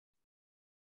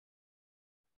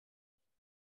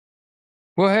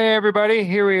Well, hey everybody,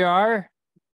 here we are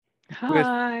with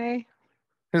Hi.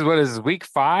 what is this, week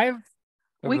 5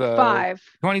 of Week the 5.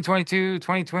 2022-2023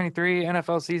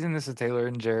 NFL season. This is Taylor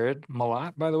and Jared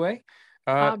Malott, by the way.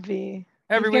 Uh, Obvi.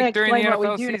 every He's going to week during the explain what we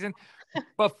NFL do. season,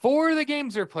 before the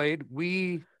games are played,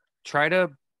 we try to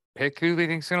pick who we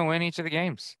think's going to win each of the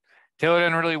games. Taylor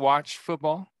doesn't really watch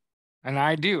football, and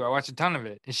I do. I watch a ton of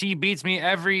it. And she beats me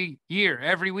every year,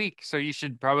 every week. So you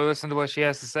should probably listen to what she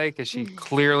has to say because she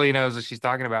clearly knows what she's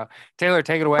talking about. Taylor,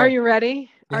 take it Are away. you ready?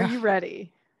 Are Yeah. you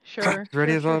ready? Sure,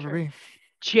 Ready sure, as I'll sure, ever sure. be.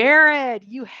 Jared,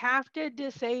 you have to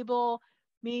disable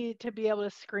me to be able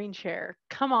to screen share.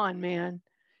 Come on, man.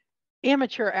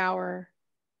 Amateur hour.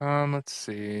 Let's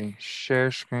see.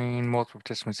 Share screen. Multiple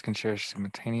participants can share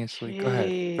simultaneously. Go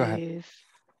ahead. Go ahead. Jeez.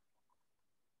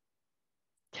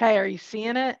 Okay, are you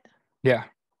seeing it? Yeah.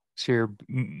 So you're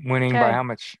winning by Okay, how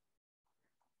much?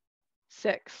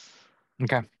 6.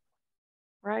 Okay.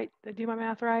 Right? Did I do my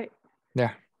math right?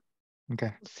 Yeah.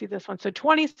 Okay. Let's see this one. So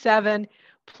 27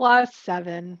 plus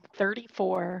 7,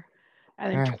 34, and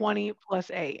All then right. 20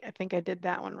 plus 8. I think I did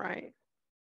that one right.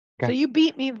 So Okay. you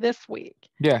beat me this week,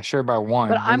 Yeah, sure by but one.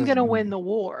 That I'm going to doesn't win the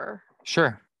war.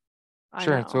 sure. I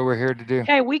Sure. That's know. what we're here to do.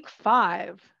 Okay, week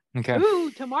 5. Okay.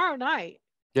 Ooh, tomorrow night.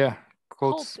 Yeah.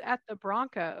 Colts. Colts at the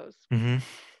Broncos. Mm-hmm.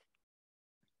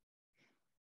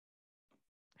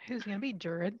 Who's going to be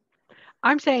Jared?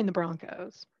 I'm saying the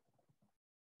Broncos.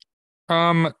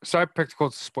 So I picked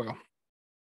Colts to spoil.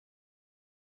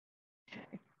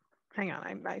 Okay. Hang on.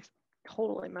 I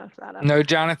totally messed that up. No,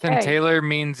 Jonathan Okay, Taylor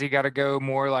means you got to go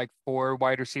more like 4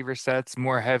 wide receiver sets,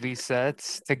 more heavy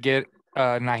sets to get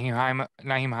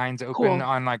Naheem Hines open cool.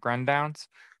 on like rundowns.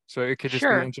 So it could just be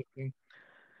Sure. interesting.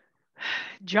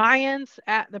 Giants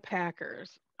at the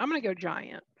Packers. I'm going to go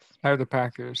Giants. I have the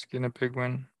Packers getting a big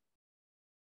win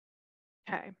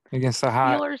Okay. against the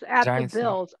hot Steelers at the Giants team.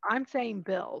 Bills. I'm saying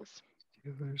Bills.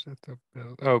 Steelers at the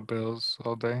Bills. Oh, Bills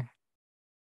all day.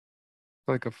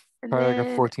 Like a And probably like a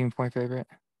then 14-point favorite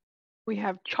we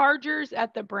have Chargers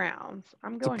at the Browns.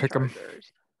 I'm to going pick them.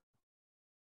 Chargers.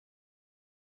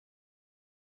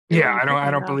 Who are Yeah, you I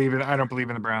picking don't though? believe it. I don't believe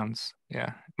in the Browns.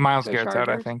 Yeah. Miles Go Garrett's out, I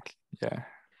Chargers. think. Yeah.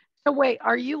 So wait,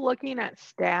 are you looking at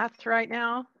stats right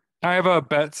now? I have a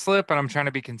bet slip and I'm trying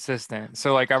to be consistent.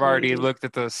 So like I've already Please. looked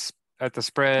at at the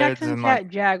spreads Texans and like at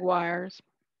Jaguars.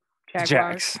 the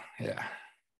Jaguars. Jags. Yeah.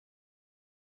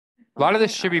 A lot of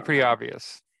this Why? should I be don't pretty know.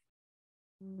 obvious.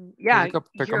 There's a Yeah, couple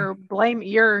pick 'em.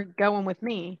 you're going with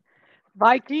me.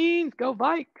 Vikings, go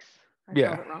Vikes. I spelled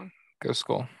Yeah. it wrong. Go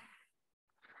Skull.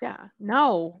 Yeah.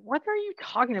 No. What are you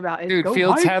talking about? It's Dude, go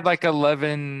Fields Vikes. had like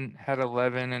 11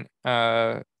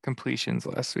 completions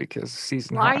last week as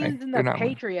season high. Lions and They're the not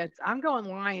winning. Patriots. I'm going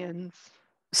Lions.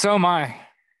 So am I.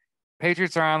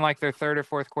 Patriots are on like their third or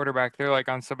fourth quarterback. They're like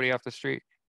on somebody off the street.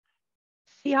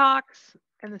 Seahawks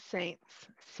and the Saints.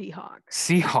 Seahawks.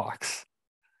 Seahawks.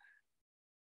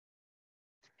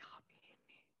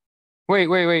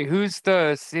 Wait. Who's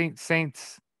the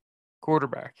Saints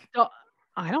quarterback? So,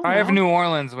 I don't I have know. New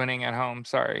Orleans winning at home.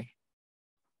 Sorry.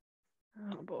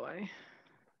 Oh boy.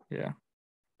 Yeah,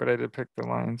 but I did pick the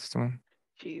Lions to win.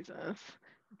 Jesus.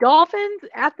 Dolphins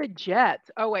at the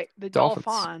Jets. Oh wait, the Dolphins.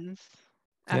 Dolphins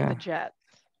at the Yeah. Jets.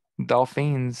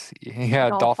 Dolphins. Yeah,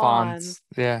 Dolphins. Dolphins.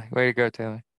 Yeah, way to go,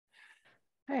 Taylor.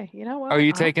 Hey, you know Oh, what? you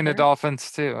I don't taking the care.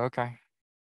 Dolphins too? Okay.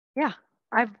 Yeah.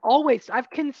 I've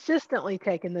consistently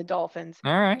taken the Dolphins,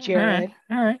 All right. All right. Jared.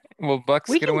 All right. Well, Bucks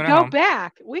We get a can win at go home.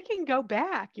 back. We can go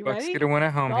back. You Bucks get ready? a win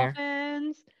at home here.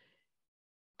 Dolphins.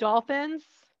 Dolphins.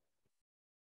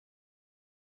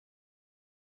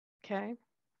 Okay.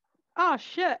 Oh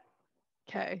shit.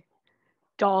 Okay.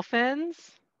 Dolphins.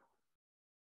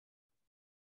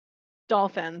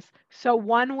 Dolphins. So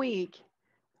 1 week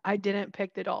I didn't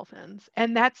pick the Dolphins.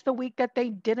 And that's the week that they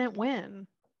didn't win.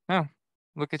 Oh,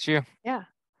 look at you. Yeah.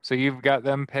 So you've got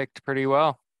them picked pretty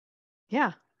well.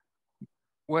 Yeah.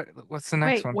 What's the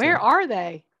next Wait, one, where Taylor? are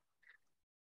they?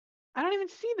 I don't even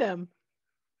see them.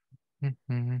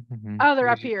 Oh, they're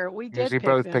up Usually, here. We usually did pick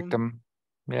both picked them. them.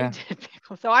 We Yeah. did pick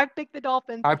them. So I picked the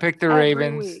Dolphins I picked the every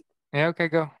Ravens. week. Yeah, okay,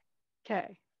 go.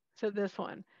 Okay. So this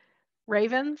one.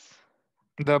 Ravens.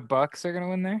 The Bucks are gonna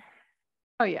win there.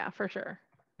 Oh yeah, for sure.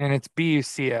 And it's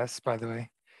BUCS, by the way.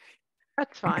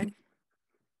 That's fine.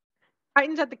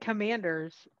 Titans at the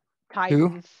Commanders. Who?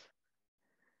 Titans.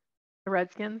 The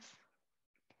Redskins.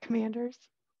 Commanders.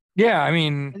 Yeah, I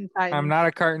mean, And I'm Titans. not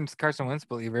a Carson Wentz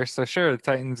believer, so sure, the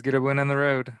Titans get a win on the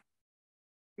road.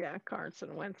 Yeah,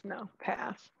 Carson Wentz. No,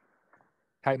 pass.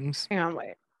 Titans. Hang on,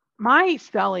 wait. My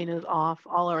spelling is off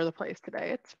all over the place today.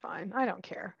 It's fine. I don't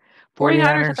care.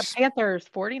 49ers at the 49ers. Panthers.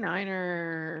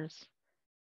 49ers.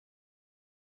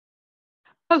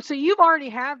 Oh, so you've already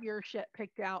have your shit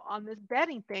picked out on this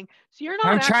betting thing. So you're not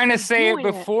I'm trying to actually say it doing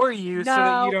it. before you so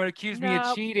that you No, don't accuse me of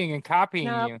no, cheating and copying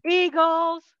no. you.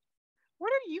 Eagles. What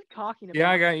are you talking Yeah,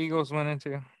 I about? got Eagles winning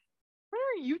too. What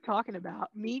are you talking about?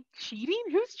 Me cheating?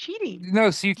 Who's cheating?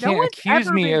 No, so you No can't one's accuse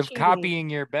ever me been of cheating. copying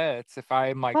your bets if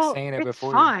I'm like Well, saying it it's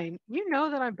before you. fine. You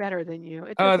know that I'm better than you.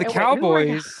 It's The okay. Oh, wait, who are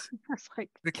you? Cowboys, It's like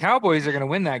the Cowboys are gonna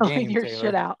win that telling game, your shit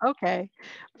Taylor. out. Okay,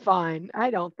 fine.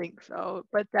 I don't think so,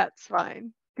 but that's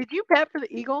fine. Did you bet for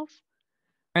the Eagles?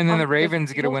 And then On the the Ravens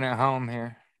get to Eagles? win at home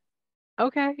here.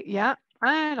 Okay, yeah.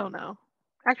 I don't know.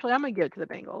 Actually, I'm gonna give it to the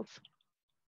Bengals.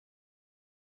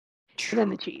 And then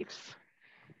the Chiefs.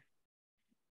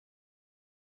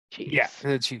 Yeah, Chiefs.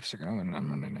 the Chiefs are gonna win on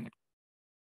Monday night.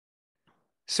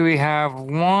 So we have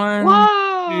one,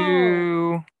 Whoa!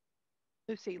 two,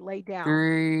 Lucy, lay down.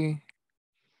 3,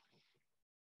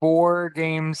 4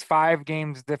 games, 5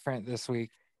 games different this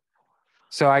week.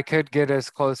 So I could get as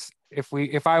close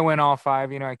if I win all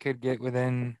 5, I could get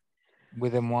within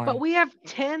But one. we have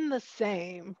 10 the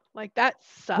same. Like that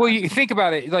Well, you sucks. think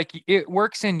about it, like it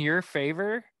works in your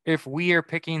favor if we are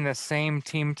picking the same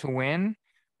team to win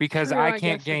because True, I I can't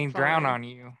guess it's gain ground fine. on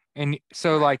you. And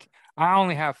so Right. like I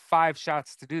only have 5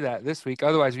 shots to do that this week.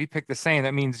 Otherwise, we pick the same.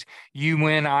 That means you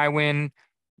win, I win,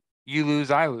 you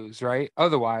lose, I lose, right?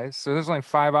 Otherwise, so there's only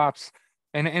 5 ops.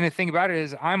 And the thing about it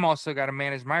is I'm also got to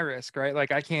manage my risk, right?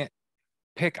 Like I can't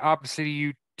pick opposite of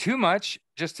you too much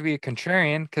just to be a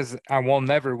contrarian because I will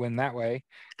never win that way.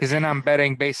 Because then I'm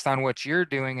betting based on what you're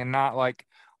doing and not like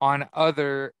on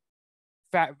other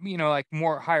like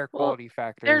more higher Well, quality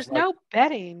factors there's like no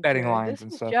betting, betting Jared. lines This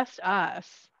and is stuff. just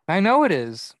us. I know it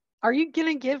is. Are you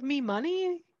gonna give me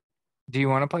money? Do you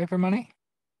want to play for money?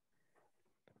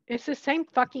 It's the same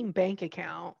fucking bank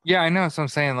account. Yeah, I know. So I'm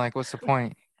saying, like, what's the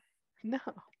point? No.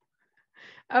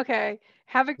 Okay.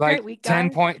 Have a Like great week, 10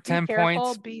 guys. point, Be 10 careful.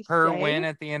 points Be per win safe.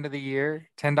 at the end of the year,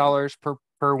 $10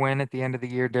 per win at the end of the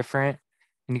year different.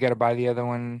 And you got to buy the other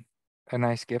one a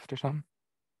nice gift or something.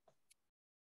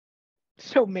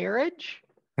 So marriage?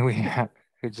 And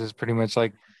it's just pretty much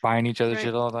like buying each other Right.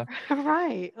 shit all the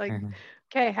Right. Like, time.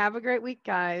 okay, have a great week,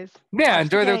 guys. Yeah, Watch the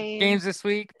enjoy the games. games this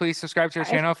week. Please subscribe to our If,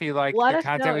 channel if you like let the us know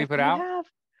content we if put you out. have,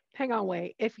 hang on,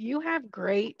 wait. If you have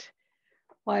great,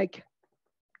 like,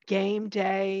 game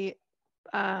day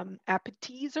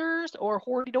appetizers or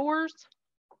hors d'oeuvres,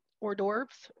 hors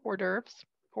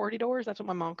that's what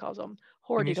my mom calls them, Can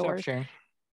hors you stop d'oeuvres. sharing?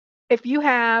 If you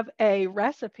have a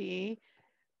recipe,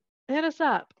 hit us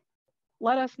up.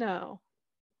 Let us know.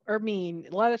 Or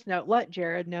let us know. Let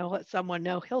Jared know. Let someone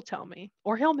know. He'll tell me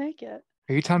or he'll make it.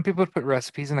 Are you telling people to put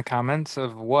recipes in the comments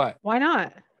of what? Why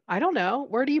not? I don't know.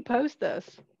 Where do you post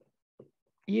this?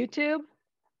 YouTube?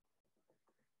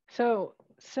 So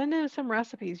send in some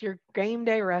recipes, your game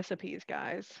day recipes,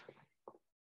 guys.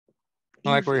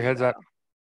 I like where your Easy head's at. though.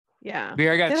 Yeah.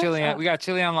 Beer, I got Hit us chili. up. We got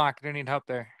chili on lock. Don't need help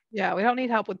there. Yeah, we don't need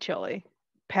help with chili.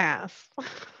 Pass.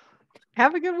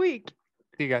 Have a good week.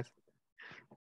 See you guys.